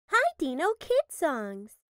HiDino Kid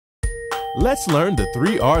Songs. Let's learn the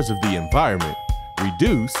 3 R's of the environment: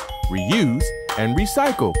 reduce, reuse, and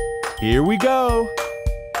recycle. Here we go!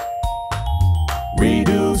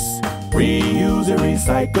 Reduce, reuse, and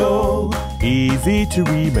recycle. Easy to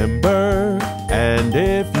remember. And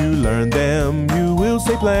if you learn them, you will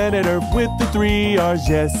save planet Earth with the 3 R's,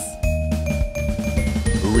 yes.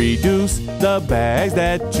 Reduce the bags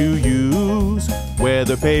that you use,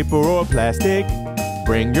 whether paper or plastic.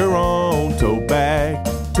 Bring your own tote bag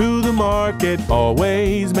to the market.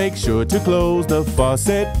 Always make sure to close the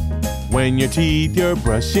faucet. When your teeth you're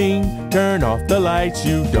brushing, turn off the lights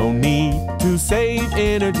you don't need to save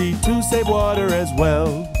energy, to save water as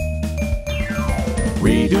well.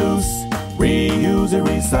 Reduce, reuse, and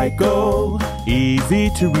recycle. Easy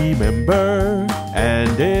to remember.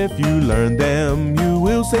 And if you learn them, you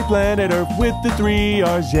will save planet Earth with the 3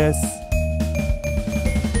 R's, yes.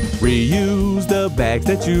 Reuse the bags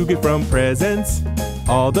that you get from presents,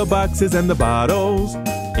 all the boxes and the bottles.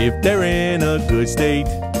 If they're in a good state,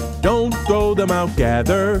 don't throw them out.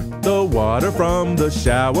 Gather the water from the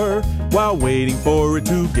shower while waiting for it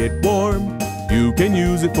to get warm. You can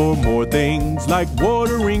use it for more things, like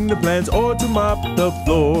watering the plants or to mop the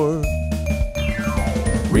floor.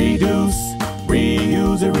 Reduce,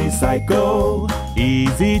 reuse, and recycle.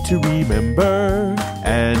 Easy to remember.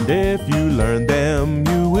 And if you learn them,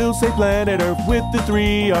 you will save planet Earth with the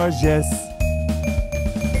 3 R's, yes.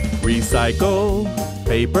 Recycle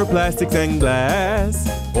paper, plastics, and glass,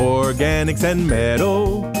 organics and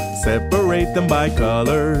metal. Separate them by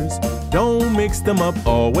colors. Don't mix them up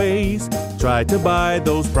always. Try to buy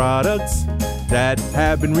those products that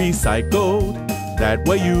have been recycled. That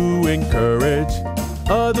way you encourage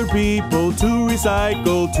other people to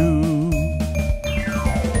recycle too.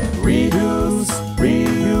 Reduce,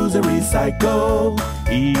 reuse, and recycle.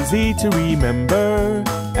 Easy to remember.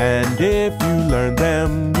 And if you learn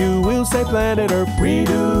them, you will save planet Earth.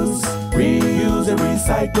 Reduce, reuse, and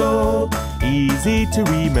recycle. Easy to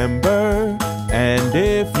remember. And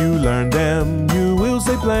if you learn them, you will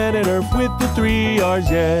save planet Earth with the 3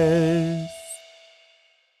 R's, yes.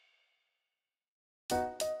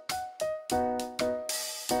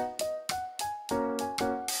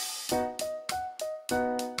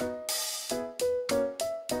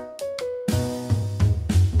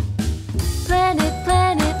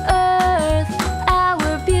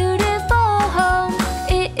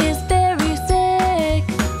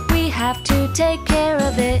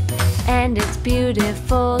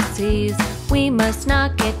 Beautiful seas, we must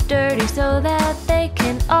not get dirty so that they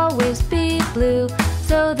can always be blue,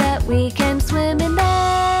 so that we can swim in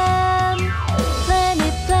them.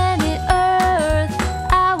 Planet, planet Earth,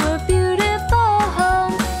 our beautiful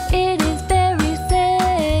home, it is very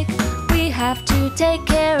sick. We have to take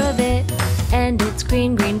care of it. And its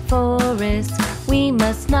green, green forests, we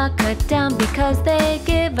must not cut down, because they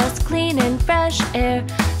give us clean and fresh air,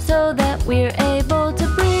 so that we're able to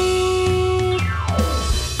breathe.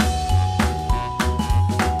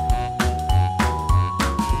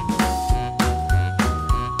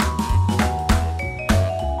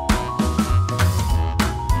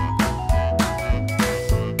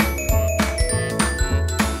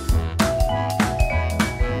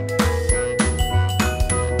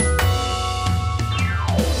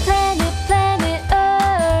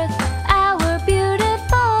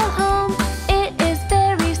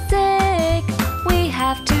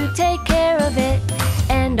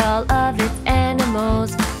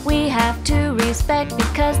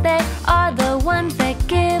 Because they are the ones that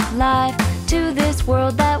give life to this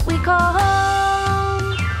world that we call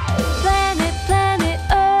home. Planet, planet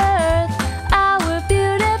Earth, our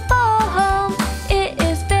beautiful home, it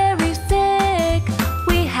is very sick.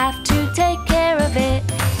 We have to take care of it.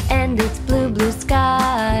 And its blue, blue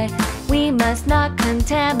sky, we must not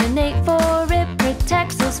contaminate, for it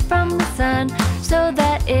protects us from the sun, so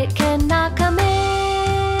that it cannot come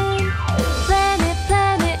in. Planet,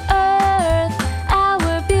 planet Earth,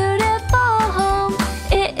 our beautiful home,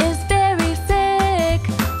 it is very sick.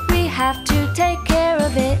 We have to take care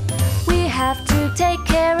of it. We have to take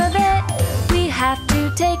care of it. We have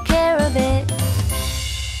to take care of it.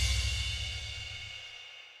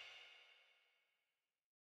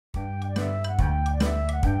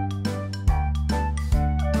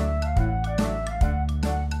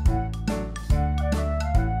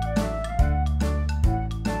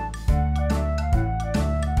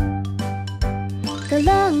 The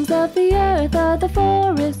lungs of the earth are the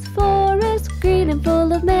forest, forest, green and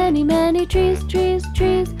full of many, many trees, trees,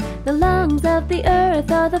 trees. The lungs of the earth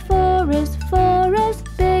are the forest, forest,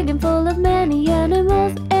 big and full of many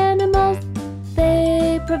animals, animals.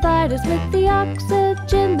 They provide us with the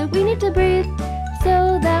oxygen that we need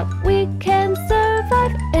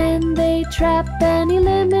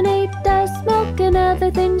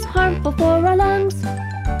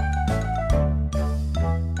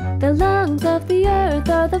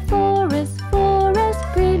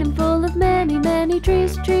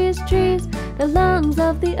trees, trees, trees. The lungs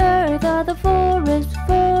of the earth are the forest,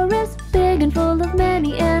 forest, big and full of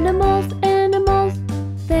many animals, animals.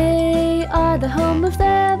 They are the home of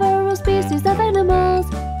several species of animals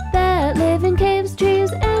that live in caves,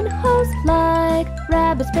 trees, and holes, like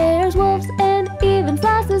rabbits, bears, wolves, and even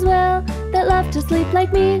sloths as well, that love to sleep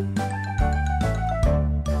like me.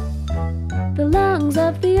 The lungs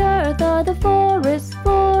of the earth are the forest,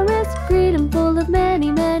 forest, green and full of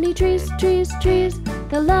many, many trees, trees, trees.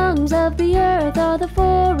 The lungs of the earth are the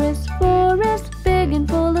forest, forest, big and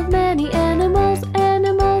full of many animals,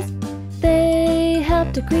 animals. They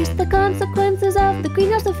help decrease the consequences of the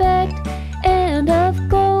greenhouse effect and of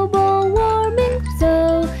global warming,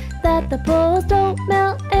 so that the poles don't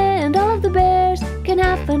melt and all of the bears can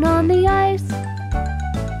have fun on the ice.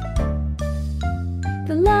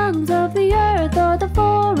 The lungs of the earth are the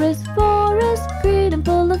forest, forest, green and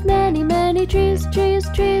full of many, many trees, trees,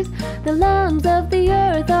 trees. The lungs of the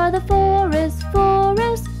earth are the forest,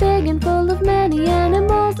 forest, big and full of many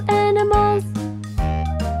animals, animals.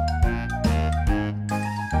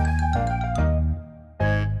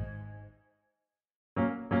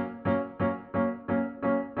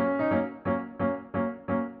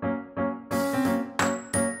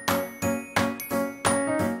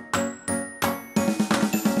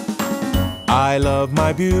 I love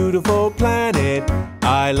my beautiful planet.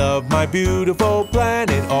 I love my beautiful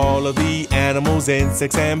planet. All of the animals,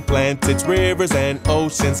 insects, and plants, its rivers and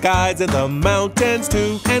oceans, skies, and the mountains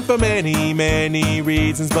too. And for many, many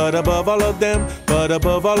reasons, but above all of them,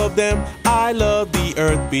 I love the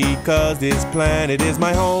earth because this planet is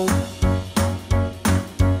my home.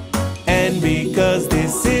 And because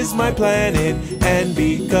this is my planet, and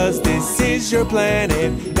because this is your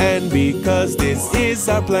planet, and because this is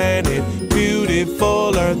our planet,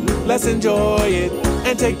 beautiful earth, let's enjoy it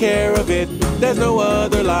and take care of it. There's no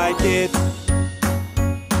other like it.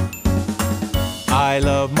 I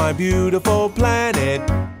love my beautiful planet.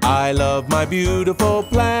 I love my beautiful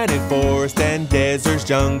planet. Forests and deserts,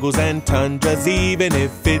 jungles and tundras, even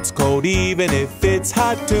if it's cold, even if it's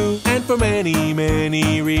hot too. And for many,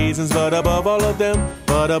 many reasons, but above all of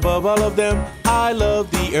them, I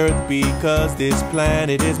love the earth because this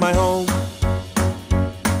planet is my home.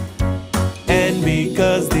 And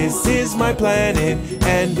because this is my planet,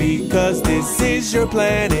 and because this is your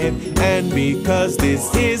planet, and because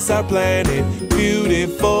this is our planet,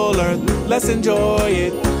 beautiful earth, let's enjoy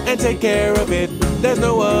it and take care of it. There's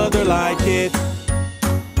no other like it.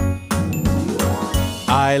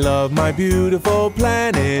 I love my beautiful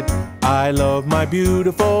planet. I love my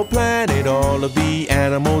beautiful planet. All of the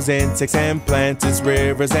animals, insects, and plants, its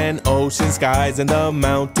rivers and oceans, skies, and the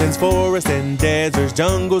mountains, forests and deserts,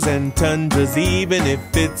 jungles and tundras, even if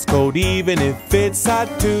it's cold, even if it's hot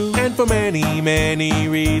too. And for many, many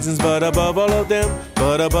reasons, but above all of them,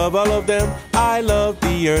 I love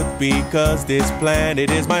the earth because this planet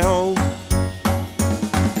is my home.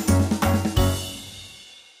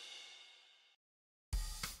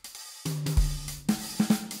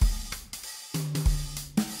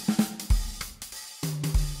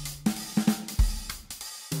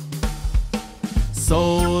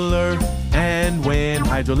 Solar and wind,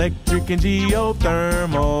 hydroelectric and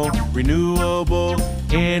geothermal, renewable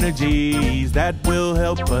energies that will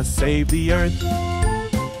help us save the earth.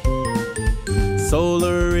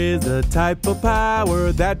 Solar is a type of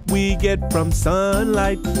power that we get from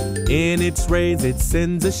sunlight. In its rays it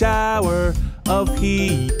sends a shower of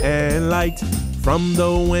heat and light. From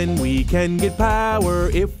the wind we can get power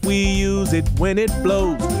if we use it when it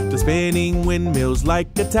blows. The spinning windmills like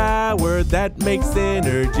a tower that makes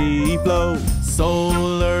energy flow.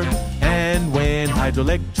 Solar and wind,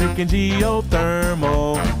 hydroelectric and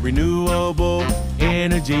geothermal, renewable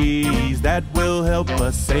energies that will help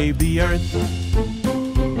us save the earth.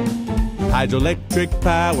 Hydroelectric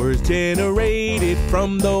power is generated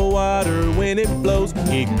from the water when it flows.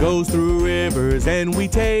 It goes through rivers and we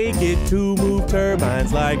take it to move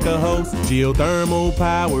turbines like a hose. Geothermal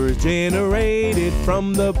power is generated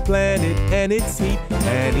from the planet and its heat.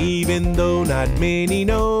 And even though not many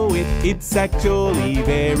know it, it's actually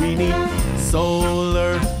very neat.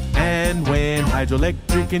 Solar and wind,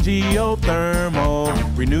 hydroelectric and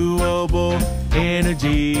geothermal, renewable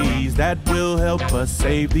energies that will help us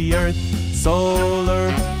save the earth. Solar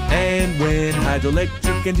and wind,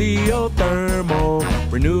 hydroelectric and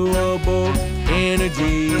geothermal, renewable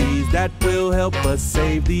energies that will help us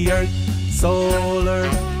save the earth. Solar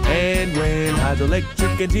and wind,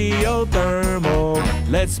 hydroelectric and geothermal,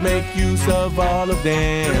 let's make use of all of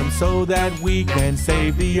them so that we can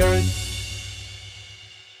save the earth.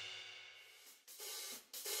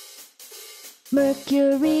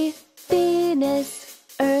 Mercury, Venus,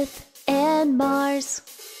 Earth, and Mars.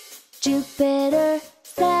 Jupiter,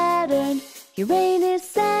 Saturn,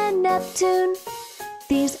 Uranus, and Neptune.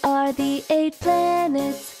 These are the 8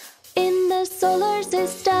 planets in the solar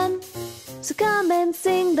system. So come and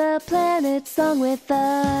sing the planet song with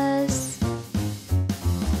us.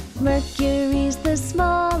 Mercury's the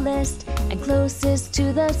smallest and closest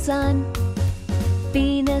to the sun.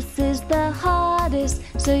 Venus is the hottest,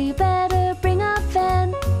 so you better bring a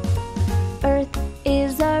fan. Earth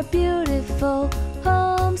is our beautiful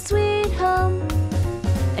home, sweet home.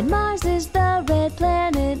 And Mars is the red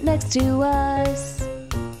planet next to us.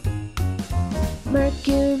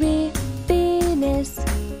 Mercury, Venus,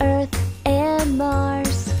 Earth, and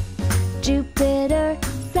Mars. Jupiter,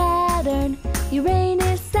 Saturn,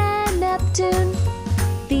 Uranus, and Neptune.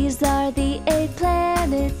 These are the 8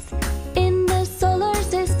 planets in the solar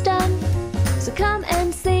system. So come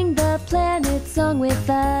and sing the planet song with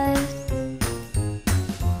us.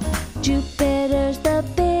 Jupiter's the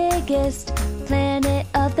biggest planet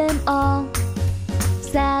of them all.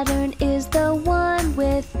 Saturn is the one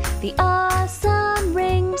with the awesome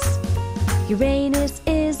rings. Uranus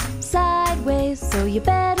is sideways, so you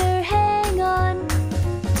better hang on.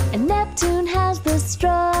 And Neptune has the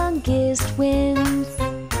strongest winds.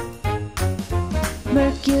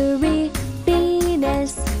 Mercury,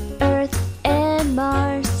 Venus, Earth, and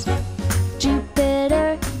Mars.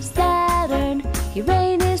 Jupiter, Saturn,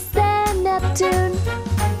 Uranus, and Neptune.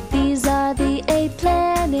 These are the 8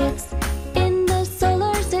 planets in the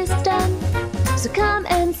solar system. So come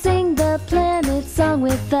and sing the planet song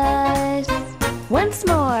with us. Once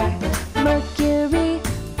more. Mercury,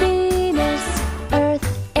 Venus, Earth,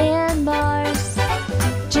 and Mars.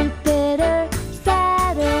 Jupiter,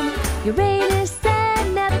 Saturn, Uranus,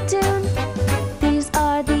 and Neptune. These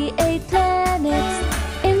are the 8 planets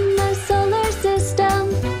in the solar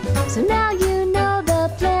system. So now you know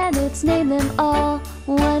the planets, name them all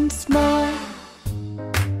once more.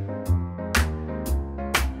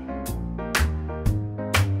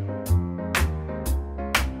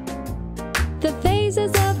 The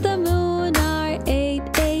phases of the moon are 8,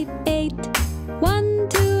 8, 8. 1,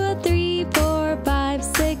 2, 3, 4, 5,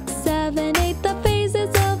 6, 7, 8. The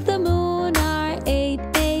phases of the moon are 8,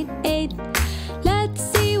 8, 8. Let's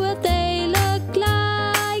see what they look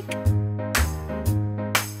like.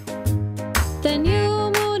 The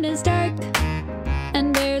new moon is dark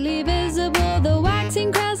and barely visible. The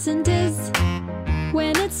waxing crescent is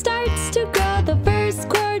when it starts to grow. The first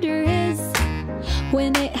quarter is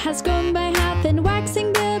when it has grown by half, and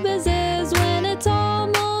waxing gibbous is when it's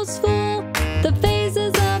almost full. The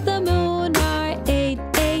phases of the moon are 8,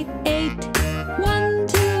 8, 8. 1,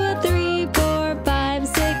 2, 3, 4, 5,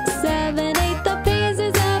 6, 7, 8. The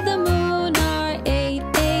phases of the moon are 8,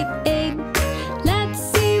 8, 8. Let's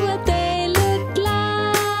see what they look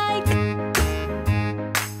like.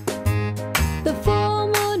 The full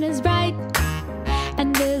moon is bright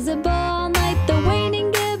and visible all night. The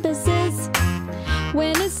waning gibbous is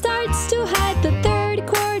when it starts to hide. The third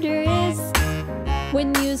quarter is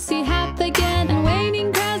when you see how